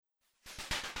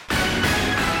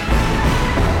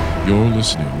You're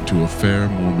listening to a Fair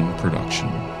Mormon production.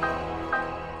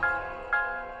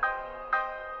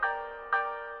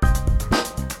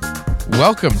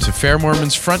 Welcome to Fair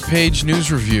Mormon's Front Page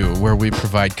News Review, where we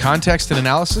provide context and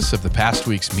analysis of the past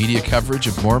week's media coverage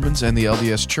of Mormons and the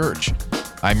LDS Church.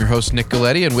 I'm your host, Nick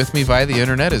Galetti, and with me via the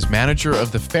internet is manager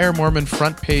of the Fair Mormon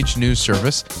Front Page News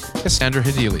Service, Cassandra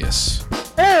Hedelius.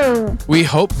 Hello. We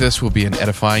hope this will be an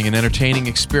edifying and entertaining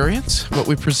experience. What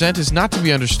we present is not to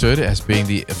be understood as being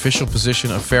the official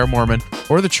position of Fair Mormon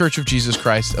or the Church of Jesus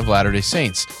Christ of Latter-day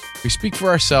Saints. We speak for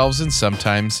ourselves and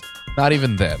sometimes not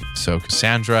even then. So,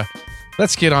 Cassandra,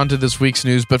 let's get on to this week's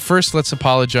news, but first let's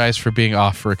apologize for being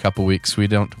off for a couple weeks. We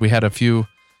had a few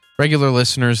regular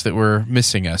listeners that were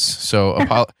missing us, so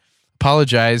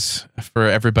apologize for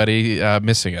everybody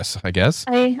missing us, I guess.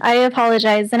 I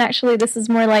apologize, and actually this is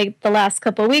more like the last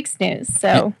couple weeks news,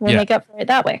 so we'll make up for it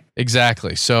that way.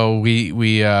 Exactly. So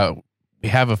we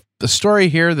have a story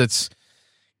here that's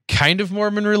kind of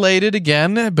Mormon related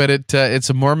again, but it's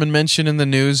a Mormon mention in the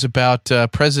news about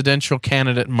presidential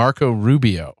candidate Marco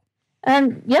Rubio.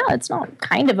 It's not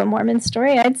kind of a Mormon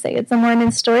story. I'd say it's a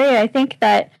Mormon story. I think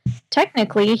that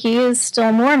technically he is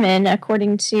still Mormon,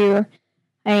 according to,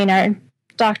 our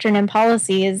doctrine and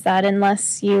policy is that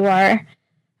unless you are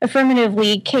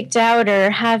affirmatively kicked out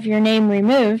or have your name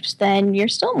removed, then you're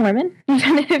still Mormon,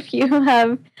 even if you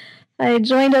have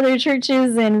joined other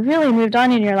churches and really moved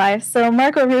on in your life. So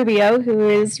Marco Rubio, who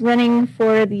is running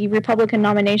for the Republican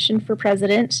nomination for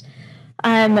president,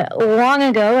 long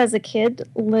ago, as a kid,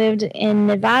 lived in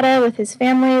Nevada with his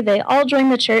family. They all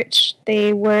joined the church.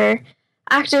 They were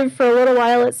active for a little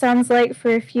while, it sounds like,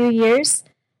 for a few years.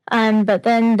 But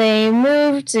then they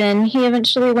moved, and he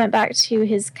eventually went back to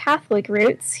his Catholic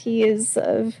roots. He is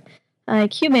of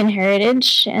Cuban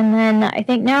heritage, and then I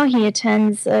think now he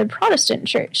attends a Protestant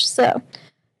church. So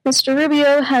Mr.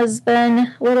 Rubio has been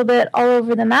a little bit all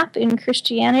over the map in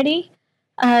Christianity.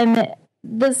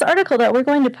 This article that we're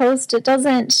going to post, it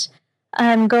doesn't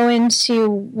go into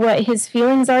what his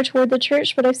feelings are toward the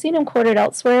church, but I've seen him quoted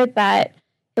elsewhere that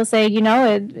he'll say,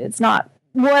 it's not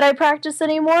what I practice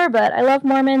anymore, but I love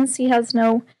Mormons. He has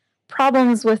no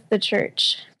problems with the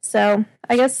church. So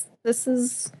I guess this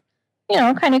is,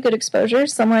 kind of good exposure.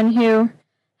 Someone who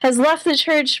has left the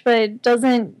church but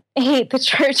doesn't hate the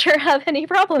church or have any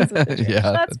problems with the church.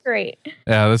 Yeah, that's great.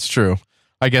 Yeah, that's true.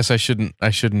 I guess I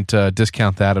shouldn't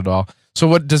discount that at all. So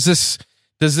what does this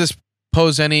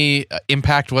pose any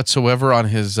impact whatsoever on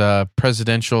his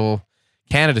presidential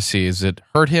candidacy? Is it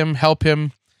hurt him, help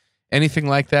him, anything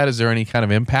like that? Is there any kind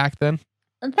of impact then?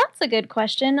 That's a good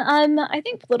question. I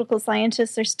think political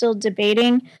scientists are still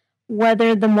debating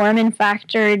whether the Mormon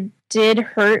factor did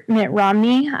hurt Mitt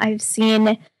Romney. I've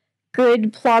seen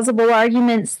good, plausible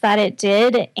arguments that it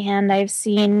did, and I've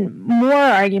seen more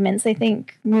arguments, I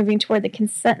think, moving toward the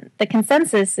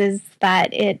consensus is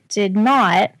that it did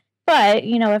not. But,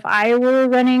 if I were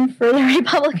running for the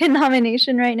Republican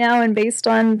nomination right now, and based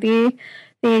on the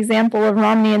example of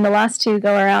Romney in the last two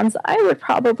go-arounds, I would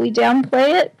probably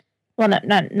downplay it. Well,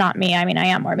 not me. I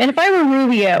am Mormon. If I were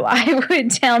Rubio, I would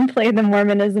downplay the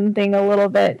Mormonism thing a little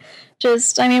bit.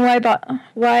 Just,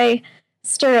 why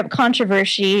stir up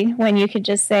controversy when you could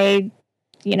just say,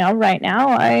 right now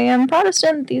I am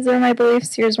Protestant. These are my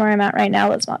beliefs. Here's where I'm at right now.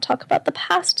 Let's not talk about the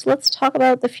past. Let's talk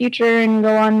about the future and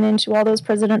go on into all those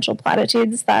presidential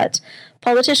platitudes that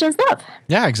politicians love.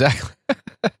 Yeah, exactly.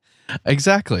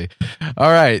 Exactly.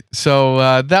 All right.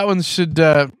 So that one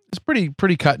it's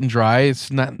pretty cut and dry.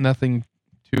 It's nothing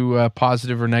too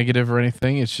positive or negative or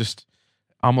anything. It's just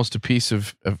almost a piece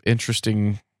of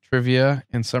interesting trivia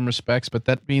in some respects, but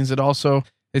that means that also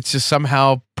it's just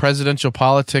somehow presidential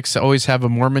politics always have a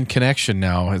Mormon connection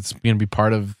now. It's going to be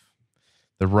part of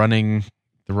the running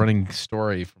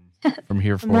story from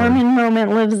here forward. Mormon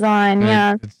moment lives on.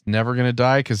 Yeah, it's never going to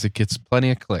die because it gets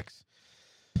plenty of clicks.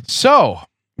 So,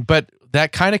 but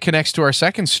that kind of connects to our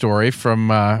second story from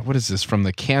what is this? From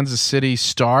the Kansas City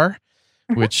Star,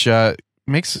 which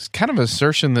makes kind of an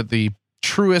assertion that the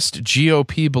truest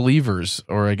GOP believers,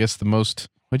 or I guess the most,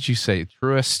 what'd you say,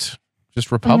 truest, just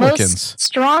Republicans. Most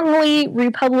strongly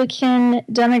Republican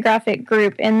demographic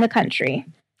group in the country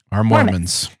are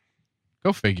Mormons.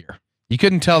 Go figure. You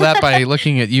couldn't tell that by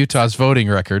looking at Utah's voting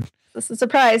record. This is a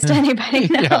surprise to anybody.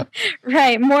 No. Yeah.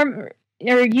 Right.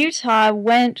 Utah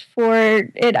went for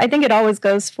it. I think it always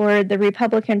goes for the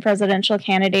Republican presidential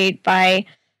candidate by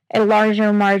a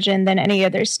larger margin than any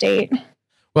other state.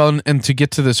 Well, and to get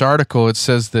to this article, it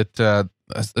says that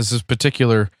this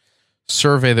particular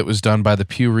survey that was done by the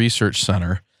Pew Research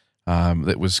Center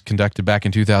that was conducted back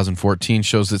in 2014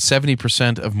 shows that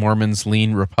 70% of Mormons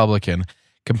lean Republican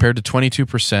compared to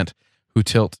 22% who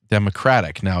tilt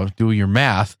Democratic. Now, do your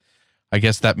math. I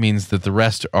guess that means that the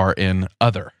rest are in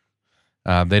other.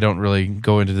 They don't really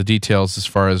go into the details as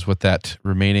far as what that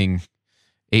remaining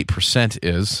 8%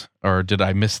 is, or did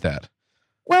I miss that?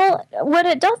 Well, what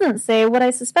it doesn't say, what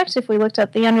I suspect if we looked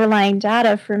at the underlying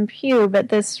data from Pew, but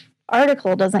this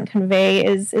article doesn't convey,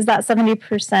 is that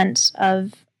 70%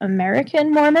 of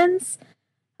American Mormons.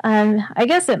 I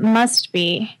guess it must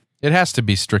be. It has to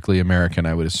be strictly American,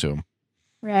 I would assume.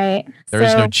 Right. There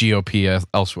is no GOP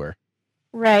elsewhere.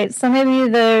 Right. So maybe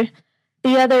the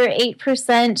other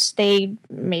 8%,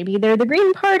 maybe they're the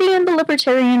Green Party and the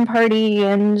Libertarian Party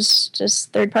and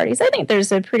just third parties. I think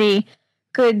there's a pretty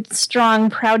good, strong,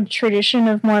 proud tradition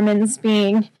of Mormons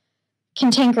being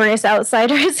cantankerous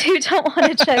outsiders who don't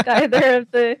want to check either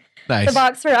of the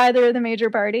box for either of the major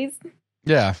parties.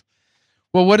 Yeah.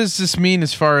 Well, what does this mean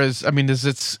as far as,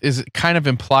 is it kind of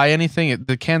imply anything?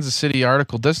 The Kansas City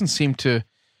article doesn't seem to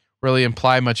really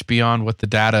imply much beyond what the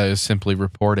data is simply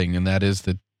reporting, and that is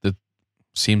that it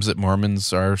seems that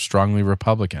Mormons are strongly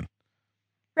Republican.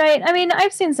 Right.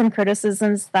 I've seen some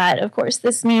criticisms that, of course,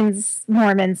 this means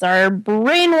Mormons are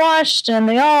brainwashed and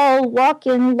they all walk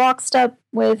in lockstep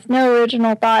with no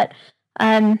original thought.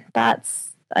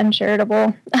 That's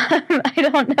uncharitable. I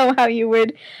don't know how you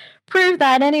would prove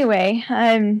that anyway.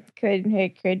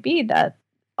 It could be that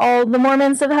all the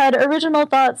Mormons have had original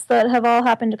thoughts that have all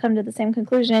happened to come to the same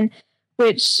conclusion,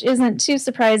 which isn't too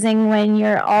surprising when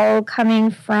you're all coming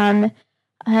from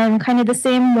kind of the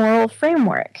same moral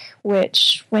framework,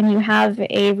 which when you have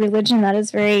a religion that is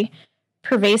very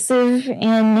pervasive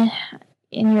in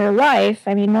your life,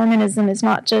 Mormonism is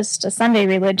not just a Sunday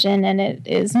religion, and it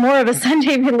is more of a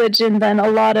Sunday religion than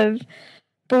a lot of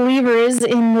believers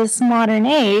in this modern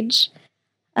age.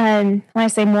 When I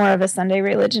say more of a Sunday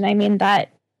religion, I mean that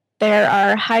there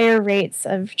are higher rates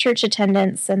of church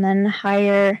attendance and then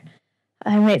higher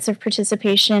rates of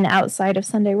participation outside of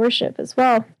Sunday worship as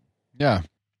well. Yeah.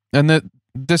 And that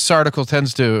this article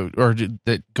tends to, or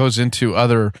that goes into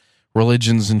other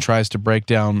religions and tries to break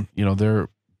down, their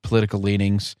political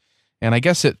leanings. And I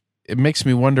guess it makes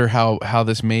me wonder how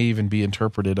this may even be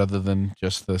interpreted other than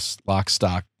just this lock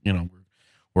stock,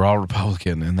 we're all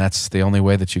Republican and that's the only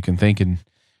way that you can think and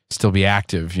still be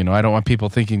active. I don't want people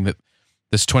thinking that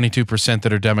this 22%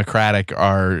 that are Democratic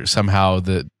are somehow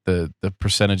the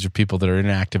percentage of people that are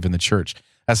inactive in the church.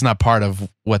 That's not part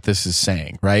of what this is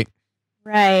saying, right?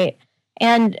 Right.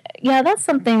 And yeah, that's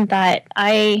something that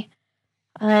I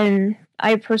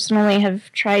personally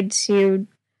have tried to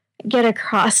get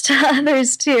across to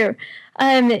others too.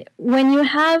 When you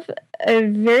have a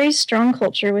very strong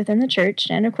culture within the church,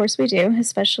 and of course we do,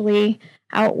 especially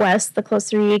out west, the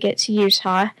closer you get to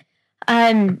Utah,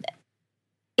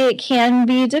 it can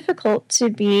be difficult to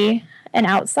be an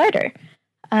outsider.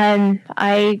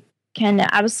 I can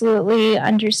absolutely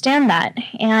understand that.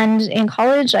 And in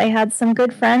college, I had some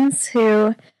good friends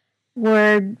who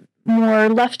were more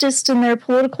leftist in their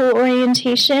political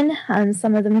orientation.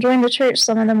 Some of them joined the church,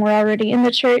 some of them were already in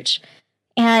the church.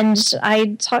 And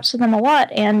I talked to them a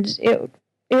lot, and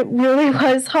it really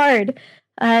was hard.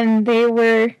 They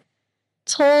were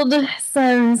told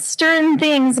some stern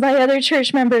things by other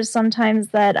church members sometimes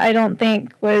that I don't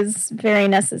think was very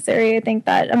necessary. I think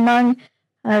that among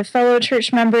fellow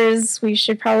church members, we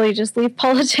should probably just leave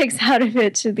politics out of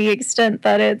it to the extent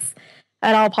that it's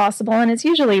at all possible, and it's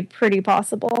usually pretty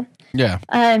possible. Yeah.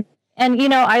 And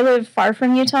I live far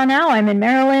from Utah now. I'm in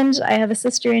Maryland. I have a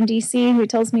sister in D.C. who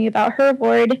tells me about her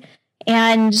ward,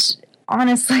 and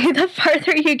honestly, the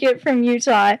farther you get from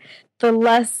Utah, the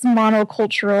less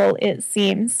monocultural it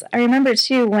seems. I remember,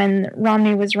 too, when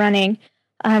Romney was running,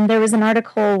 there was an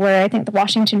article where I think the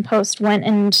Washington Post went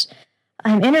and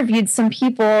interviewed some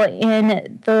people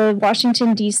in the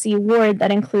Washington, D.C. ward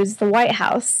that includes the White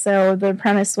House. So the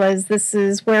premise was this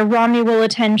is where Romney will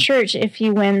attend church if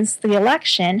he wins the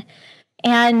election.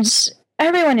 And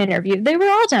everyone interviewed, they were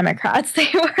all Democrats. They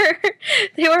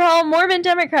were all Mormon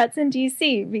Democrats in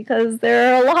D.C. because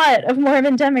there are a lot of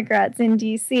Mormon Democrats in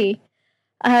D.C.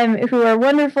 Who are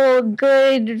wonderful,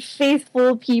 good,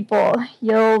 faithful people.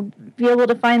 You'll be able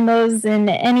to find those in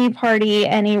any party,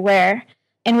 anywhere.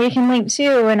 And we can link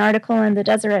to an article in the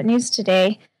Deseret News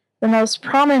today. The most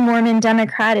prominent Mormon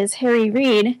Democrat is Harry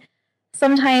Reid.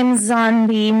 Sometimes on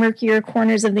the murkier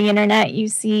corners of the internet, you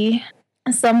see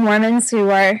some Mormons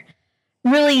who are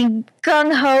really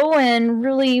gung-ho and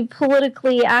really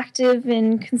politically active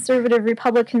in conservative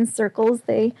Republican circles.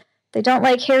 They don't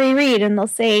like Harry Reid, and they'll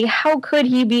say, how could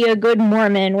he be a good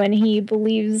Mormon when he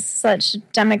believes such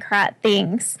Democrat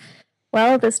things?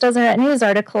 Well, this Deseret News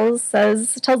article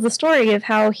tells the story of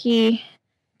how he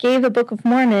gave the Book of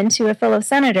Mormon to a fellow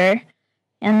senator,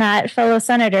 And that fellow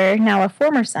senator, now a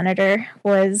former senator,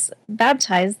 was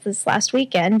baptized this last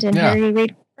weekend, and Harry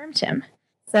Reid confirmed him.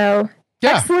 So,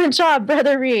 excellent job,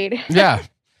 Brother Reid. Yeah,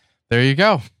 there you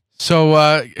go. So,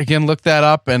 again, look that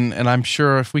up, and I'm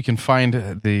sure if we can find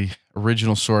the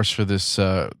original source for this,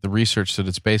 the research that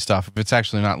it's based off of, it's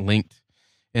actually not linked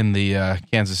in the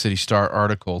Kansas City Star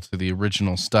article to the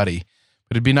original study.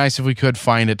 But it'd be nice if we could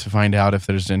find it to find out if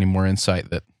there's any more insight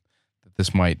that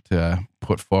this might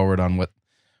put forward on what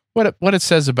it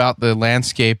says about the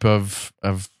landscape of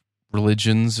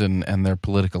religions and their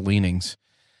political leanings.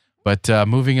 But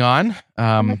moving on.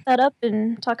 Look that up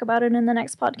and talk about it in the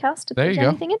next podcast if there's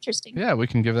anything interesting. Yeah, we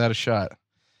can give that a shot.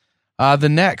 The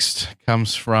next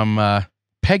comes from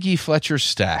Peggy Fletcher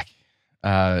Stack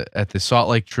at the Salt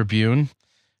Lake Tribune,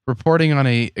 reporting on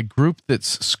a group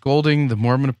that's scolding a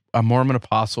Mormon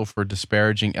apostle for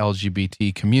disparaging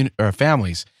LGBT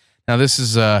families. Now, this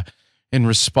is in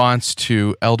response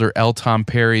to Elder L. Tom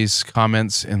Perry's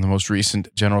comments in the most recent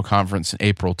General Conference in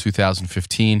April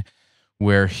 2015,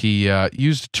 where he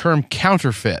used the term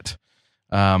counterfeit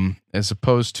as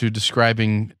opposed to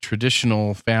describing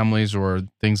traditional families or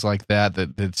things like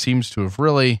that seems to have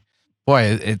really,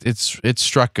 it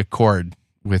struck a chord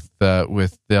with the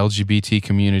LGBT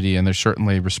community, and they're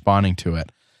certainly responding to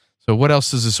it. So what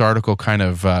else does this article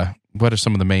what are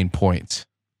some of the main points?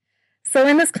 So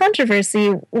in this controversy,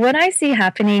 what I see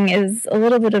happening is a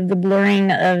little bit of the blurring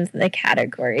of the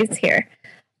categories here.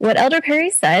 What Elder Perry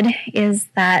said is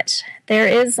that there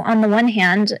is, on the one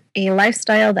hand, a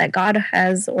lifestyle that God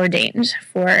has ordained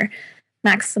for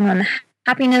maximum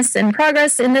happiness and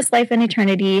progress in this life and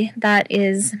eternity, that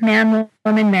is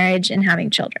man-woman marriage and having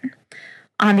children.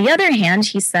 On the other hand,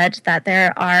 he said that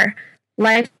there are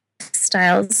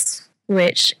lifestyles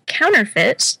which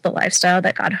counterfeit the lifestyle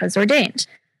that God has ordained.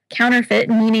 Counterfeit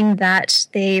meaning that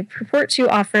they purport to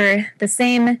offer the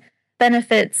same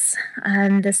benefits,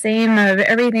 the same of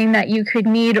everything that you could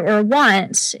need or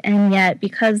want, and yet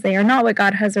because they are not what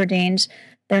God has ordained,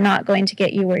 they're not going to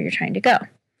get you where you're trying to go.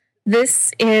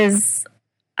 This is,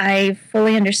 I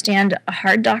fully understand, a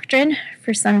hard doctrine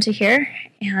for some to hear,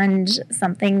 and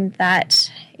something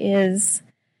that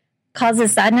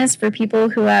causes sadness for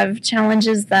people who have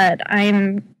challenges that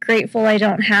I'm grateful I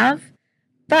don't have.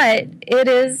 But it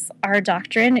is our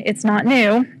doctrine. It's not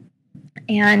new.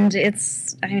 And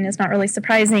it's not really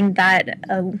surprising that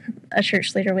a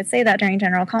church leader would say that during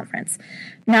General Conference.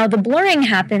 Now, the blurring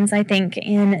happens, I think,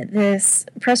 in this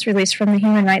press release from the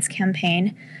Human Rights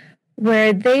Campaign,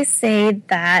 where they say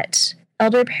that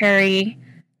Elder Perry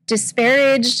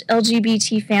disparaged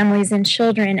LGBT families and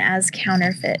children as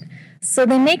counterfeit. So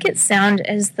they make it sound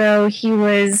as though he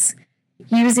was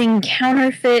using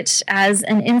counterfeit as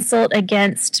an insult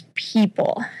against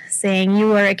people, saying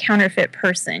you are a counterfeit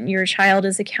person, your child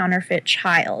is a counterfeit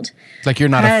child. Like you're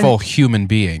not a full human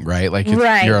being, right? Like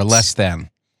you're a less than.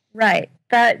 Right.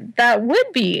 That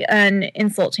would be an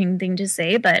insulting thing to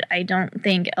say, but I don't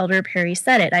think Elder Perry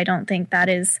said it. I don't think that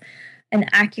is an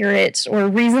accurate or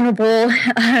reasonable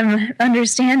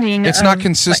understanding. It's not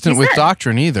consistent with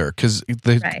doctrine either, because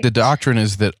the doctrine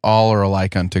is that all are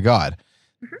alike unto God.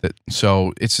 Mm-hmm.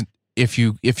 So it's if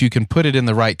you can put it in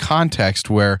the right context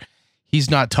where he's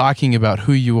not talking about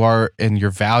who you are and your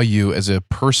value as a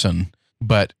person,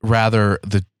 but rather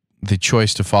the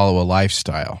choice to follow a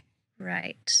lifestyle.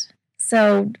 Right.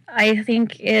 So I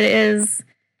think it is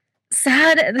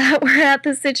sad that we're at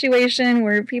this situation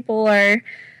where people are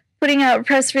putting out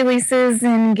press releases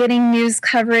and getting news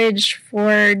coverage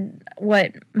for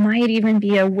what might even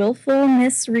be a willful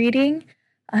misreading.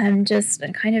 Just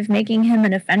kind of making him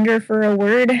an offender for a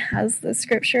word, as the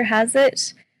scripture has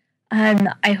it.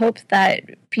 I hope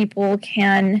that people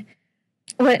can...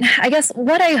 What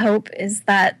I hope is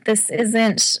that this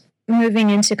isn't moving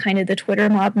into kind of the Twitter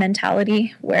mob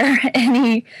mentality, where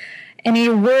any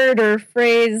word or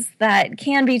phrase that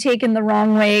can be taken the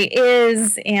wrong way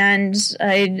is, and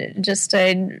just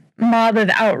a mob of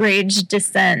outrage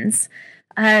descends.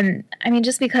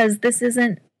 Just because this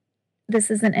isn't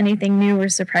anything new or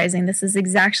surprising. This is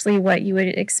exactly what you would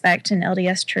expect an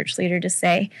LDS church leader to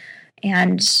say.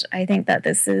 And I think that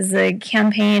this is a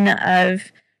campaign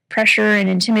of pressure and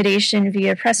intimidation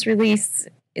via press release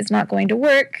is not going to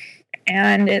work.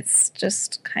 And it's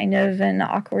just kind of an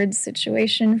awkward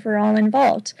situation for all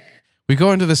involved. We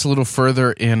go into this a little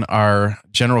further in our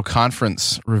General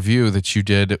Conference review that you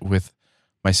did with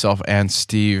myself and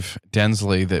Steve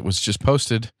Densley that was just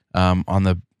posted on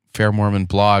the Fair Mormon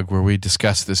blog, where we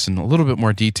discuss this in a little bit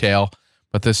more detail,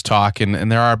 but this talk,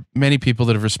 and there are many people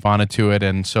that have responded to it,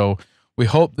 and so we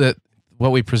hope that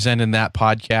what we present in that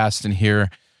podcast and here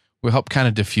will help kind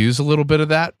of diffuse a little bit of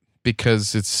that,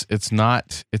 because it's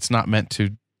not meant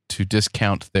to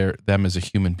discount them as a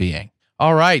human being.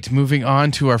 All right, moving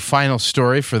on to our final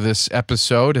story for this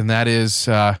episode, and that is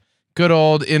good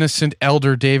old innocent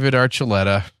elder David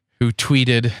Archuleta, who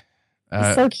tweeted.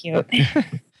 So cute.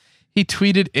 He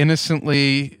tweeted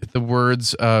innocently the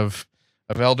words of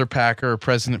Elder Packer or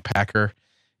President Packer,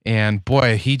 and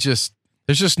boy,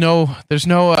 there's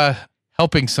no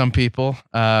helping some people.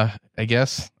 I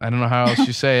guess I don't know how else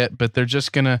you say it, but they're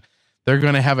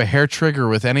gonna have a hair trigger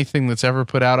with anything that's ever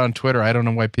put out on Twitter. I don't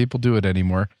know why people do it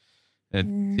anymore. It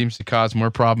seems to cause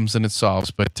more problems than it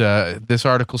solves. But this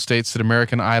article states that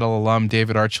American Idol alum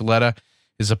David Archuleta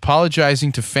is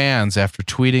apologizing to fans after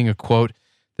tweeting a quote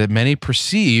that many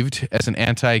perceived as an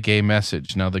anti-gay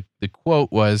message. Now, the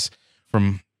quote was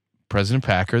from President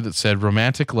Packer that said,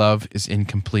 "Romantic love is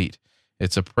incomplete.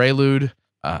 It's a prelude.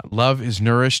 Love is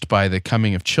nourished by the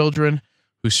coming of children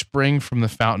who spring from the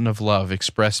fountain of love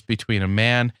expressed between a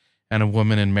man and a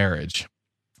woman in marriage."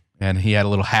 And he had a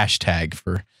little hashtag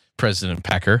for President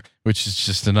Packer, which is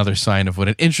just another sign of what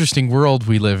an interesting world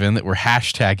we live in, that we're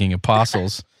hashtagging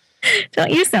apostles. Don't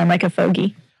you sound like a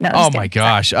fogey? No, oh my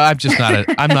gosh. I'm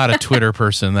not a Twitter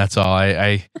person. That's all.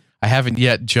 I haven't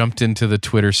yet jumped into the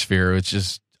Twitter sphere,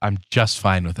 I'm just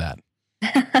fine with that.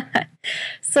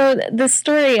 So the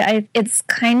story,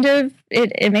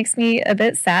 it makes me a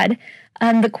bit sad.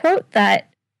 The quote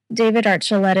that David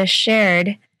Archuleta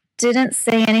shared didn't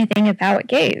say anything about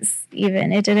gays,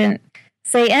 even. It didn't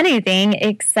say anything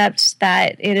except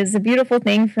that it is a beautiful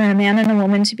thing for a man and a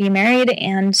woman to be married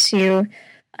and to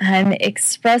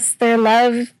express their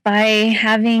love by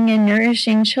having and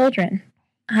nourishing children.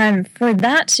 For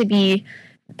that to be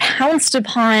pounced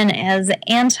upon as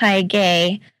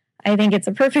anti-gay, I think it's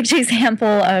a perfect example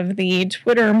of the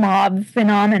Twitter mob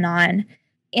phenomenon.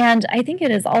 And I think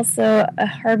it is also a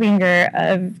harbinger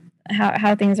of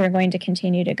how things are going to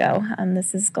continue to go.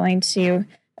 This is going to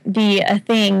be a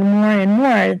thing more and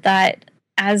more, that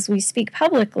as we speak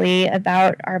publicly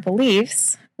about our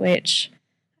beliefs, which,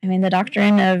 I mean, the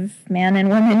doctrine of man and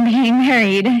woman being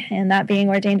married and that being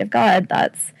ordained of God,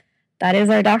 that is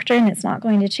our doctrine. It's not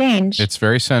going to change. It's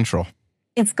very central.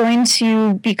 It's going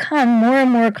to become more and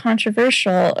more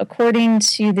controversial according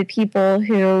to the people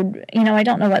who, I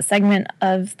don't know what segment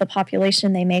of the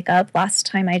population they make up. Last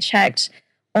time I checked,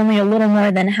 only a little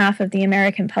more than half of the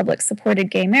American public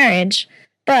supported gay marriage,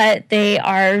 but they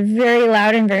are very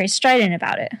loud and very strident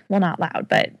about it. Well, not loud,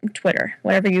 but Twitter,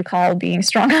 whatever you call being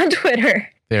strong on Twitter.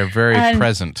 They're very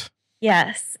present.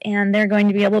 Yes, and they're going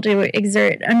to be able to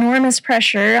exert enormous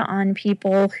pressure on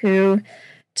people who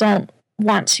don't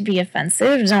want to be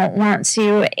offensive, don't want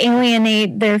to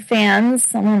alienate their fans.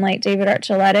 Someone like David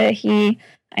Archuleta,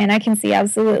 and I can see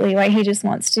absolutely why he just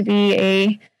wants to be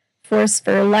a force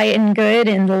for light and good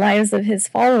in the lives of his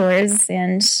followers,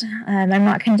 and I'm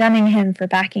not condemning him for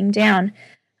backing down.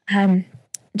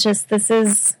 This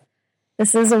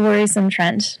is a worrisome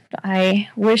trend. I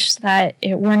wish that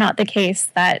it were not the case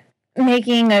that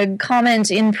making a comment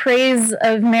in praise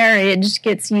of marriage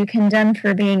gets you condemned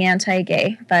for being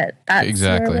anti-gay, but that's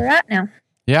exactly where we're at now.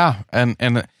 Yeah,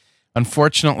 and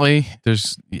unfortunately,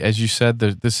 there's, as you said,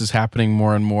 this is happening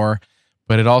more and more,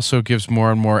 but it also gives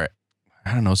more and more,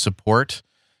 support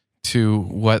to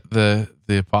what the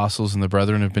apostles and the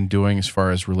brethren have been doing as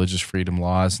far as religious freedom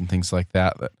laws and things like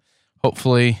that. That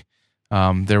hopefully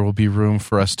there will be room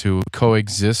for us to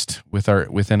coexist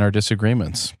within our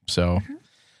disagreements. So.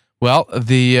 Well,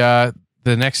 the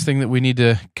next thing that we need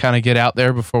to kind of get out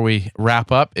there before we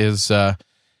wrap up is Fair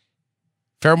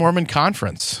Mormon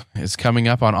Conference is coming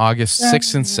up on August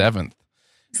 6th and 7th.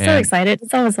 So excited.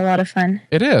 It's always a lot of fun.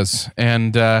 It is.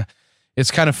 And it's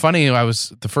kind of funny.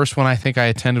 The first one I think I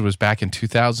attended was back in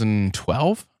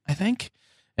 2012, I think.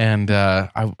 And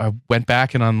I went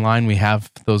back, and online we have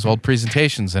those old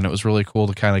presentations, and it was really cool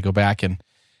to kind of go back and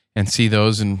see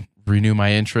those and renew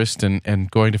my interest in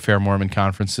going to Fair Mormon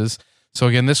conferences. So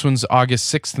again, this one's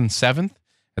August 6th and 7th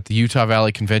at the Utah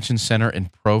Valley Convention Center in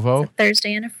Provo. It's a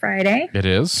Thursday and a Friday. It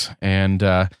is. And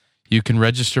you can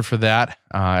register for that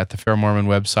at the Fair Mormon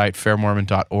website,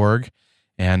 fairmormon.org.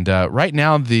 And right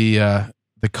now, the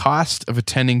cost of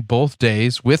attending both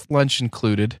days with lunch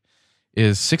included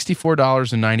is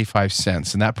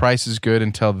 $64.95. And that price is good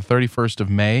until the 31st of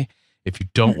May. If you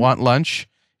don't want lunch,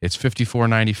 it's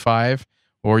 $54.95.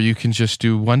 Or you can just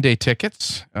do one-day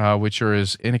tickets, which are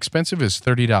as inexpensive as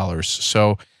 $30.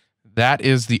 So that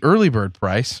is the early bird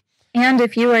price. And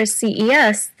if you are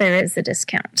CES, there is a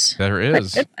discount. There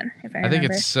is. Good one, I think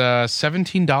it's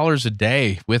 $17 a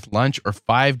day with lunch or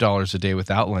 $5 a day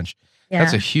without lunch. Yeah.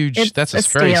 That's a huge, It's that's a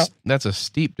steal. that's a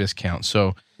steep discount.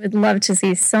 So Would love to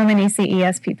see so many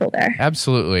CES people there.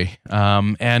 absolutely.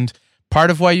 And part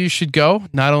of why you should go,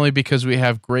 not only because we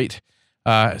have great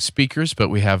speakers, but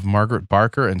we have Margaret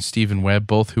Barker and Stephen Webb,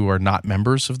 both who are not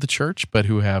members of the church, but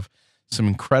who have some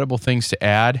incredible things to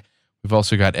add. We've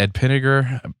also got Ed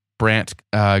Pinniger, Brant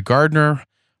Gardner,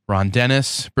 Ron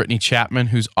Dennis, Brittany Chapman,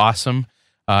 who's awesome,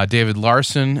 David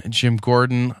Larson, Jim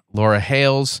Gordon, Laura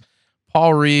Hales,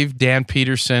 Paul Reeve, Dan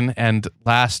Peterson, and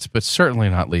last but certainly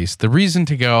not least, the reason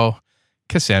to go,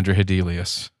 Cassandra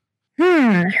Hedelius.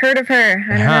 Heard of her.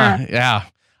 I don't know. Yeah.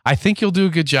 I think you'll do a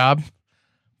good job,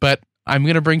 but I'm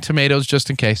going to bring tomatoes just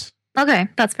in case. Okay,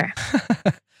 that's fair.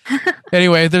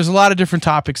 Anyway, there's a lot of different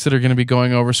topics that are going to be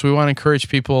going over, so we want to encourage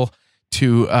people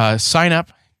to sign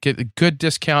up, get a good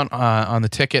discount on the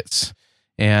tickets,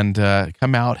 and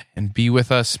come out and be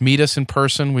with us. Meet us in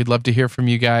person. We'd love to hear from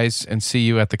you guys and see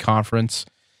you at the conference.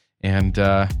 And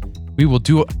we will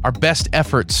do our best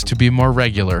efforts to be more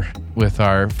regular with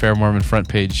our Fair Mormon Front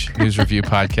Page News Review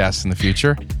podcast in the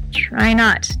future. Try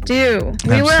not. Do.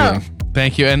 We Absolutely. will.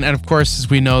 Thank you. And of course, as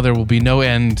we know, there will be no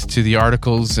end to the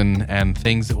articles and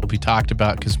things that will be talked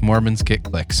about because Mormons get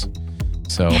clicks.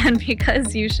 So, And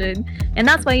because you should, and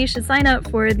that's why you should sign up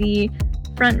for the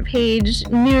front page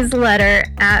newsletter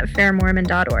at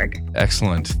fairmormon.org.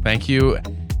 excellent. Thank you,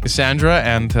 Cassandra,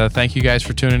 and thank you guys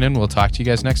for tuning in. We'll talk to you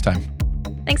guys next time.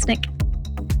 Thanks, Nick.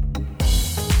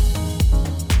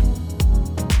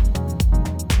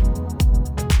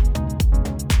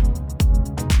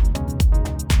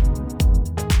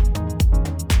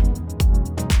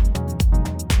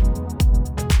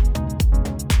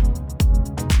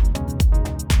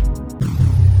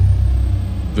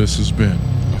 This has been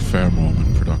a Fair Mormon